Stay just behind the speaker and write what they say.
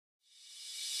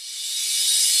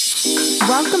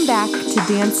Welcome back to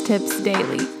Dance Tips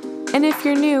Daily. And if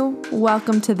you're new,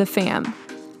 welcome to the fam.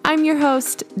 I'm your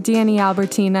host, Danny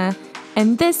Albertina,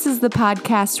 and this is the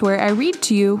podcast where I read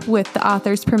to you, with the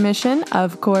author's permission,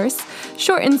 of course,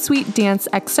 short and sweet dance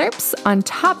excerpts on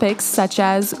topics such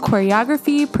as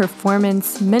choreography,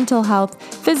 performance, mental health,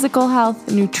 physical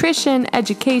health, nutrition,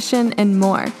 education, and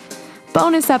more.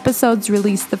 Bonus episodes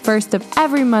released the first of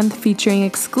every month featuring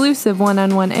exclusive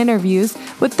one-on-one interviews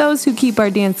with those who keep our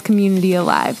dance community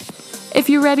alive. If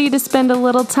you're ready to spend a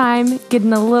little time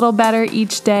getting a little better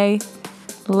each day,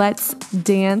 let's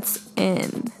dance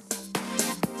in.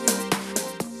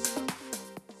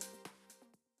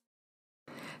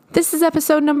 This is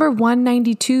episode number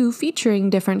 192 featuring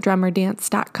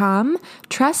differentdrummerdance.com.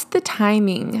 Trust the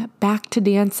timing. Back to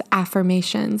dance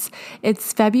affirmations.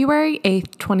 It's February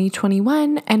 8th,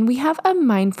 2021, and we have a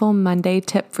Mindful Monday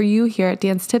tip for you here at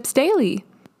Dance Tips Daily.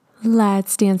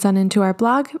 Let's dance on into our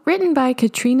blog, written by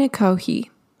Katrina Cohey.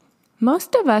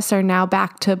 Most of us are now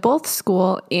back to both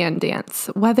school and dance.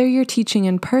 Whether you're teaching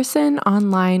in person,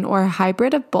 online, or a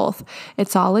hybrid of both,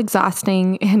 it's all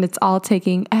exhausting and it's all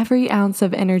taking every ounce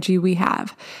of energy we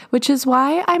have, which is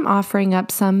why I'm offering up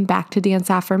some back to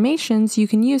dance affirmations you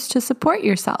can use to support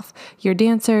yourself, your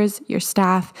dancers, your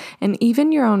staff, and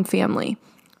even your own family.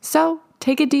 So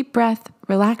take a deep breath,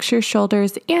 relax your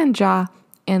shoulders and jaw,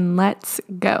 and let's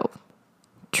go.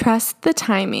 Trust the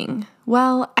timing.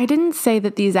 Well, I didn't say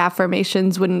that these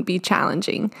affirmations wouldn't be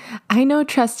challenging. I know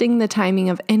trusting the timing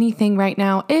of anything right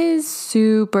now is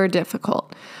super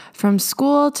difficult. From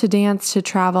school to dance to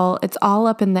travel, it's all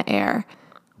up in the air.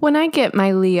 When I get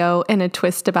my Leo in a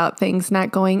twist about things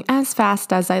not going as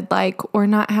fast as I'd like or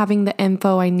not having the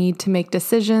info I need to make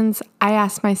decisions, I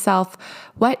ask myself,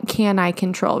 what can I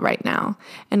control right now?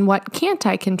 And what can't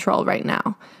I control right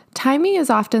now? Timing is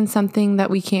often something that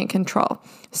we can't control.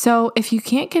 So if you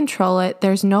can't control it,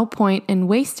 there's no point in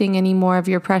wasting any more of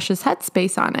your precious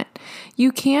headspace on it.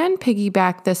 You can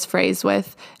piggyback this phrase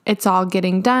with, it's all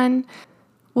getting done.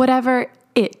 Whatever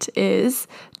it is,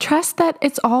 trust that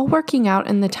it's all working out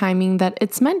in the timing that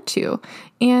it's meant to,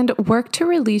 and work to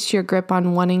release your grip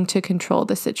on wanting to control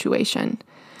the situation.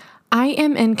 I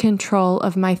am in control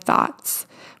of my thoughts.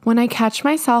 When I catch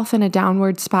myself in a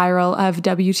downward spiral of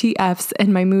WTFs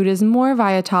and my mood is more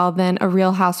volatile than a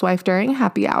Real Housewife during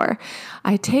happy hour,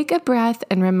 I take a breath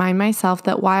and remind myself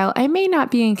that while I may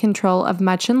not be in control of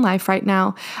much in life right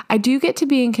now, I do get to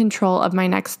be in control of my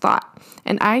next thought.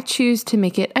 And I choose to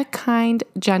make it a kind,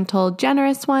 gentle,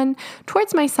 generous one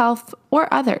towards myself or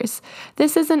others.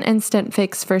 This is an instant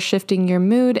fix for shifting your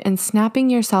mood and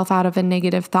snapping yourself out of a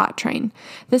negative thought train.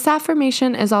 This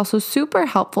affirmation is also super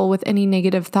helpful with any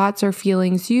negative thoughts or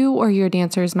feelings you or your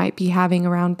dancers might be having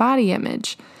around body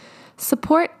image.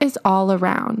 Support is all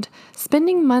around.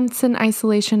 Spending months in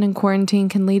isolation and quarantine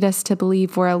can lead us to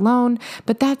believe we're alone,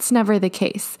 but that's never the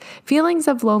case. Feelings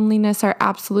of loneliness are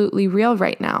absolutely real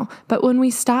right now, but when we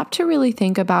stop to really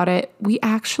think about it, we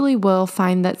actually will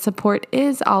find that support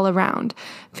is all around.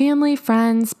 Family,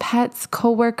 friends, pets,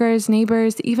 coworkers,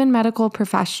 neighbors, even medical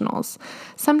professionals.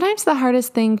 Sometimes the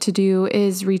hardest thing to do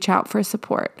is reach out for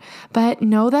support, but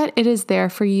know that it is there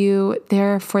for you,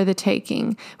 there for the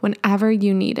taking, whenever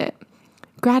you need it.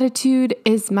 Gratitude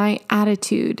is my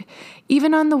attitude.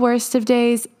 Even on the worst of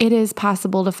days, it is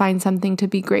possible to find something to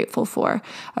be grateful for.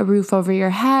 A roof over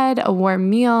your head, a warm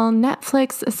meal,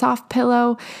 Netflix, a soft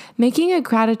pillow. Making a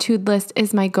gratitude list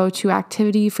is my go-to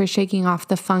activity for shaking off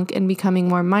the funk and becoming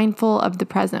more mindful of the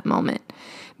present moment.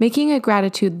 Making a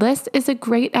gratitude list is a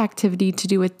great activity to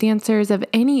do with dancers of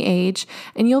any age,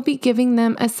 and you'll be giving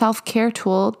them a self-care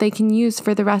tool they can use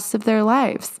for the rest of their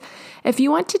lives. If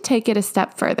you want to take it a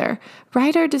step further,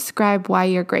 write or describe why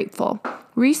you're grateful.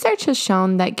 Research has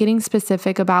shown that getting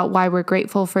specific about why we're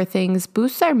grateful for things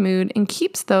boosts our mood and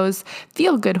keeps those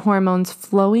feel-good hormones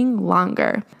flowing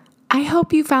longer. I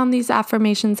hope you found these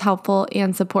affirmations helpful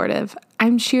and supportive.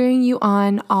 I'm cheering you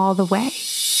on all the way.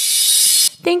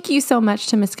 Thank you so much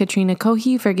to Miss Katrina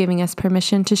Cohey for giving us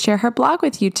permission to share her blog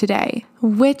with you today.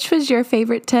 Which was your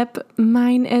favorite tip?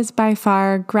 Mine is by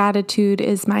far gratitude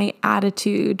is my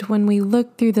attitude. When we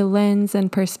look through the lens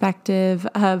and perspective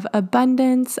of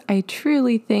abundance, I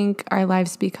truly think our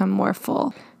lives become more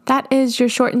full. That is your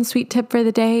short and sweet tip for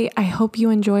the day. I hope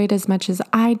you enjoyed as much as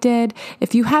I did.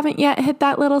 If you haven't yet hit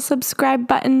that little subscribe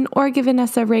button or given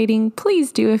us a rating,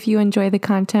 please do if you enjoy the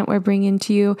content we're bringing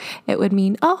to you. It would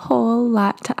mean a whole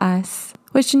lot to us.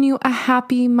 Wishing you a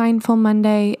happy Mindful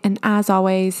Monday, and as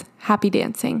always, happy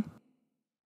dancing.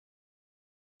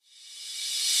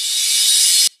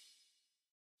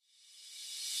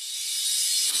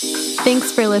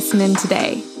 Thanks for listening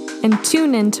today. and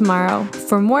tune in tomorrow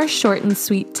for more short and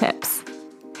sweet tips.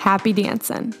 Happy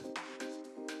dancing!